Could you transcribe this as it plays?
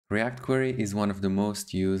React Query is one of the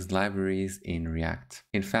most used libraries in React.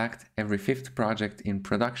 In fact, every fifth project in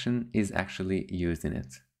production is actually used in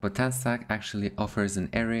it. But TanStack actually offers an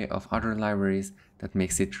array of other libraries that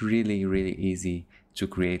makes it really easy to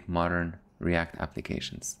create modern React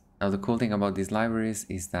applications. Now, the cool thing about these libraries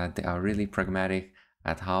is that they are really pragmatic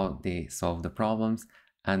at how they solve the problems,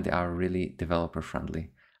 and they are really developer friendly.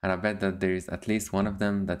 And I bet that there is at least one of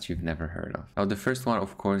them that you've never heard of. Now, the first one,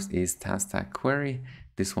 of course, is TanStack Query.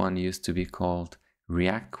 This one used to be called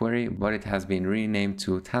React Query, but it has been renamed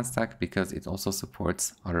to TanStack because it also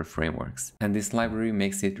supports other frameworks. And this library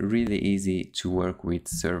makes it really easy to work with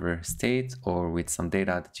server state or with some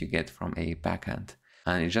data that you get from a backend.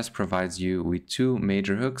 And it just provides you with two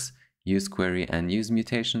major hooks, use query and use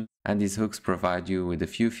mutation. And these hooks provide you with a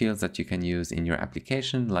few fields that you can use in your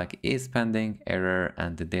application, like is pending, error,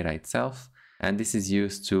 and the data itself. And this is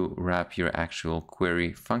used to wrap your actual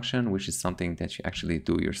query function, which is something that you actually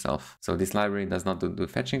do yourself. So this library does not do the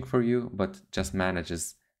fetching for you, but just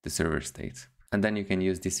manages the server state. And then you can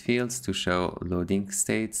use these fields to show loading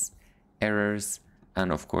states, errors,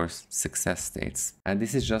 and of course, success states. And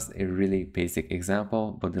this is just a really basic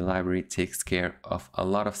example, but the library takes care of a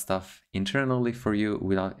lot of stuff internally for you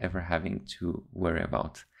without ever having to worry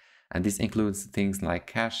about. And this includes things like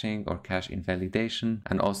caching or cache invalidation,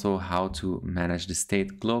 and also how to manage the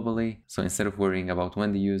state globally. So instead of worrying about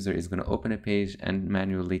when the user is going to open a page and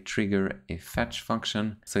manually trigger a fetch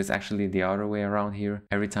function, so it's actually the other way around here.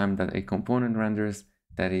 Every time that a component renders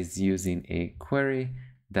that is using a query,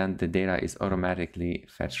 then the data is automatically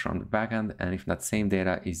fetched from the backend. And if that same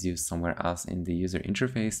data is used somewhere else in the user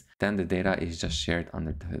interface, then the data is just shared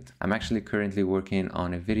under the hood. I'm actually currently working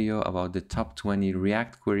on a video about the top 20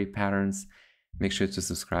 React query patterns. Make sure to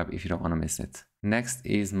subscribe if you don't want to miss it. Next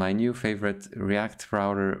is my new favorite React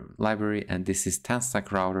router library, and this is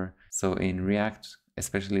TanStack Router. So in React,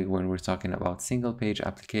 especially when we're talking about single page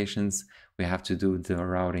applications, we have to do the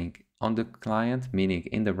routing on the client, meaning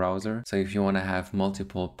in the browser. So if you want to have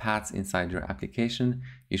multiple paths inside your application,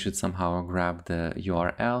 you should somehow grab the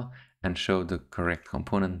URL and show the correct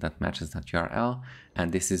component that matches that URL.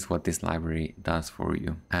 And this is what this library does for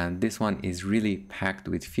you. And this one is really packed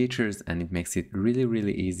with features, and it makes it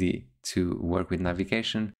really easy to work with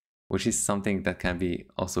navigation, which is something that can be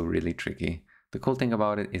also really tricky. The cool thing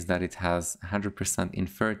about it is that it has 100%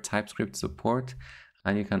 inferred TypeScript support,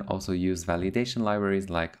 and you can also use validation libraries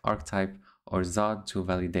like archetype or Zod to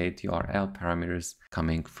validate URL parameters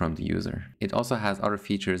coming from the user. It also has other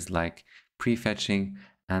features like prefetching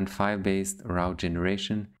and file-based route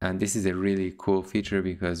generation. And this is a really cool feature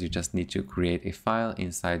because you just need to create a file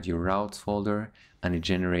inside your routes folder, and it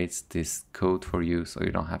generates this code for you, so you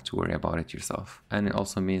don't have to worry about it yourself. And it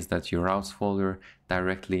also means that your routes folder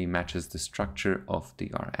directly matches the structure of the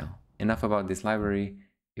URL. Enough about this library.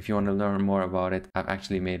 If you want to learn more about it, I've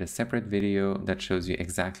actually made a separate video that shows you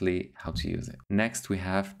exactly how to use it. Next, we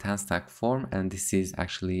have TanStack Form, and this is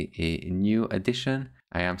actually a new addition.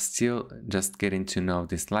 I am still just getting to know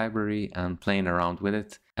this library and playing around with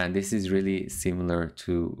it. And this is really similar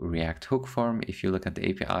to React Hook Form. If you look at the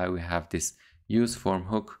API, we have this use form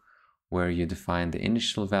hook where you define the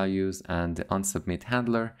initial values and the onSubmit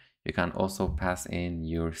handler. You can also pass in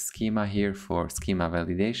your schema here for schema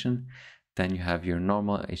validation. Then you have your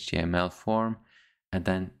normal HTML form, and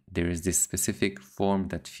then there is this specific form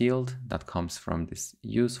that field that comes from this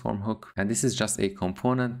use form hook. And this is just a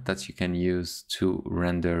component that you can use to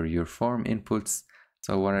render your form inputs.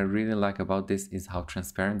 So what I really like about this is how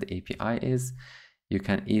transparent the API is. You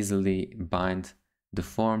can easily bind the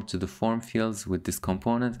form to the form fields with this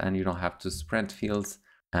component, and you don't have to spread fields.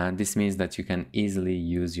 And this means that you can easily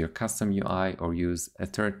use your custom UI or use a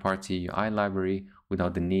third-party UI library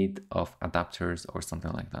without the need of adapters or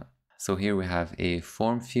something like that. So here we have a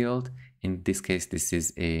form field. In this case, this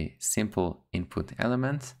is a simple input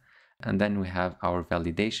element. And then we have our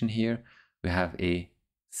validation here. We have a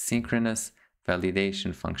synchronous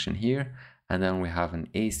validation function here. And then we have an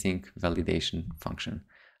async validation function.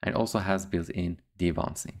 And it also has built-in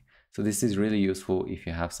debouncing. So this is really useful if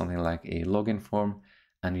you have something like a login form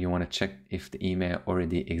and you want to check if the email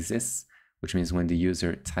already exists, which means when the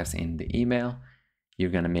user types in the email,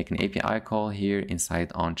 you're going to make an API call here inside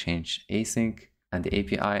onChangeAsync, and the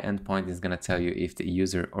API endpoint is going to tell you if the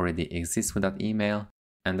user already exists with that email.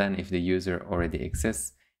 And then if the user already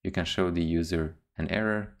exists, you can show the user an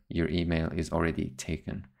error, your email is already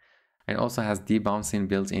taken. It also has debouncing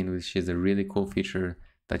built in, which is a really cool feature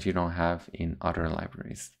that you don't have in other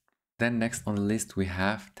libraries. Then next on the list, we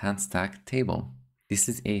have TanStack Table. This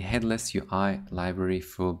is a headless UI library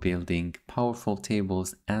for building powerful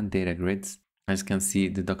tables and data grids. As you can see,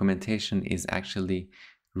 the documentation is actually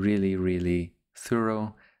really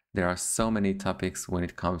thorough. There are so many topics when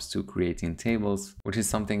it comes to creating tables, which is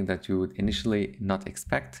something that you would initially not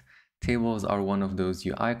expect. Tables are one of those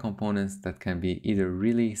UI components that can be either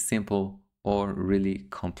really simple or really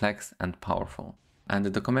complex and powerful. And the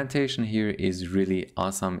documentation here is really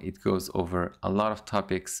awesome. It goes over a lot of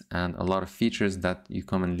topics and a lot of features that you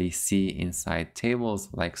commonly see inside tables,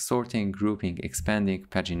 like sorting, grouping, expanding,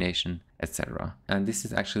 pagination, etc. And this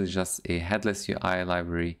is actually just a headless UI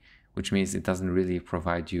library, which means it doesn't really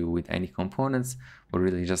provide you with any components, but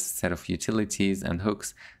really just a set of utilities and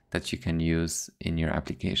hooks that you can use in your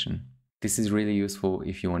application. This is really useful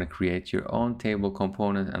if you want to create your own table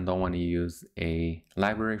component and don't want to use a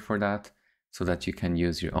library for that, so that you can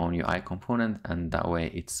use your own UI component, and that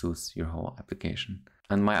way it suits your whole application.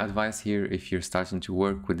 And my advice here, if you're starting to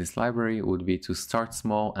work with this library, would be to start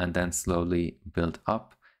small and then slowly build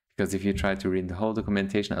up, because if you try to read the whole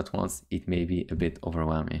documentation at once, it may be a bit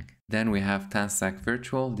overwhelming. Then we have TanStack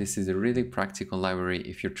Virtual. This is a really practical library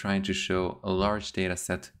if you're trying to show a large data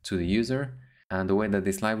set to the user. And the way that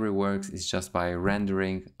this library works is just by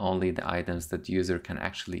rendering only the items that the user can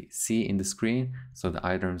actually see in the screen. So the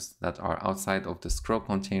items that are outside of the scroll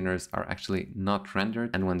containers are actually not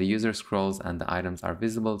rendered. And when the user scrolls and the items are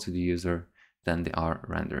visible to the user, then they are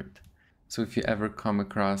rendered. So if you ever come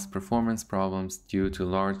across performance problems due to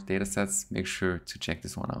large datasets, make sure to check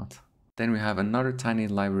this one out. Then we have another tiny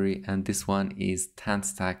library, and this one is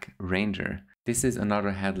TanStack Ranger. This is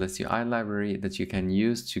another headless UI library that you can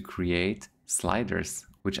use to create sliders,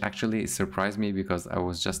 which actually surprised me because I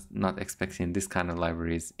was just not expecting this kind of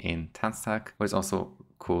libraries in TanStack, but it's also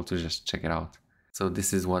cool to just check it out. So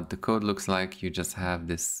this is what the code looks like. You just have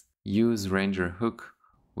this use ranger hook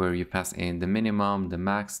where you pass in the minimum, the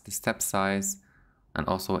max, the step size, and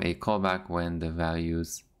also a callback when the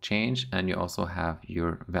values change. And you also have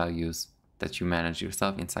your values that you manage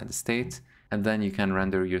yourself inside the state. And then you can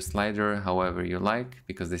render your slider however you like,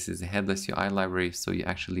 because this is a headless UI library, so you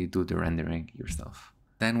actually do the rendering yourself.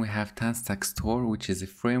 Then we have TanStack Store, which is a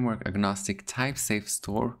framework agnostic type safe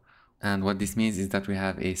store. And what this means is that we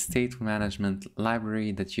have a state management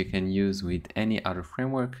library that you can use with any other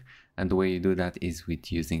framework. And the way you do that is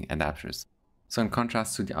with using adapters. So in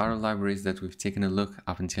contrast to the other libraries that we've taken a look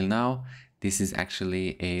up until now, this is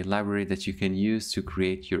actually a library that you can use to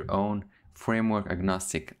create your own framework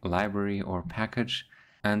agnostic library or package.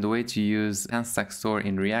 And the way to use TanStack Store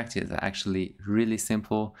in React is actually really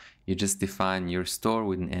simple. You just define your store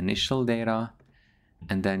with an initial data,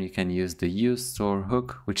 and then you can use the use store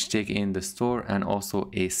hook, which take in the store and also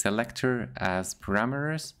a selector as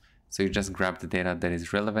parameters. So you just grab the data that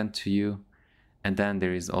is relevant to you. And then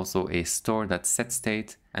there is also a store that sets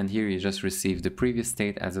state, and here you just receive the previous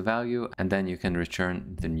state as a value, and then you can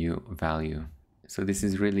return the new value. So this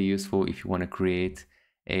is really useful if you want to create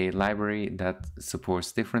a library that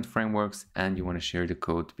supports different frameworks and you want to share the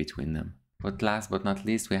code between them. But last but not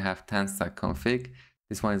least, we have TanStack Config.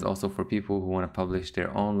 This one is also for people who want to publish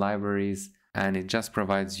their own libraries, and it just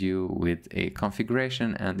provides you with a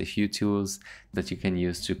configuration and a few tools that you can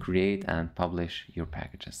use to create and publish your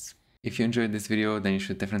packages. If you enjoyed this video, then you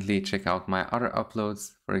should definitely check out my other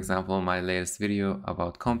uploads. For example, my latest video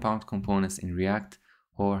about compound components in React,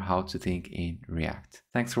 or how to think in React.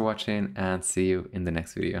 Thanks for watching, and see you in the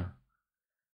next video.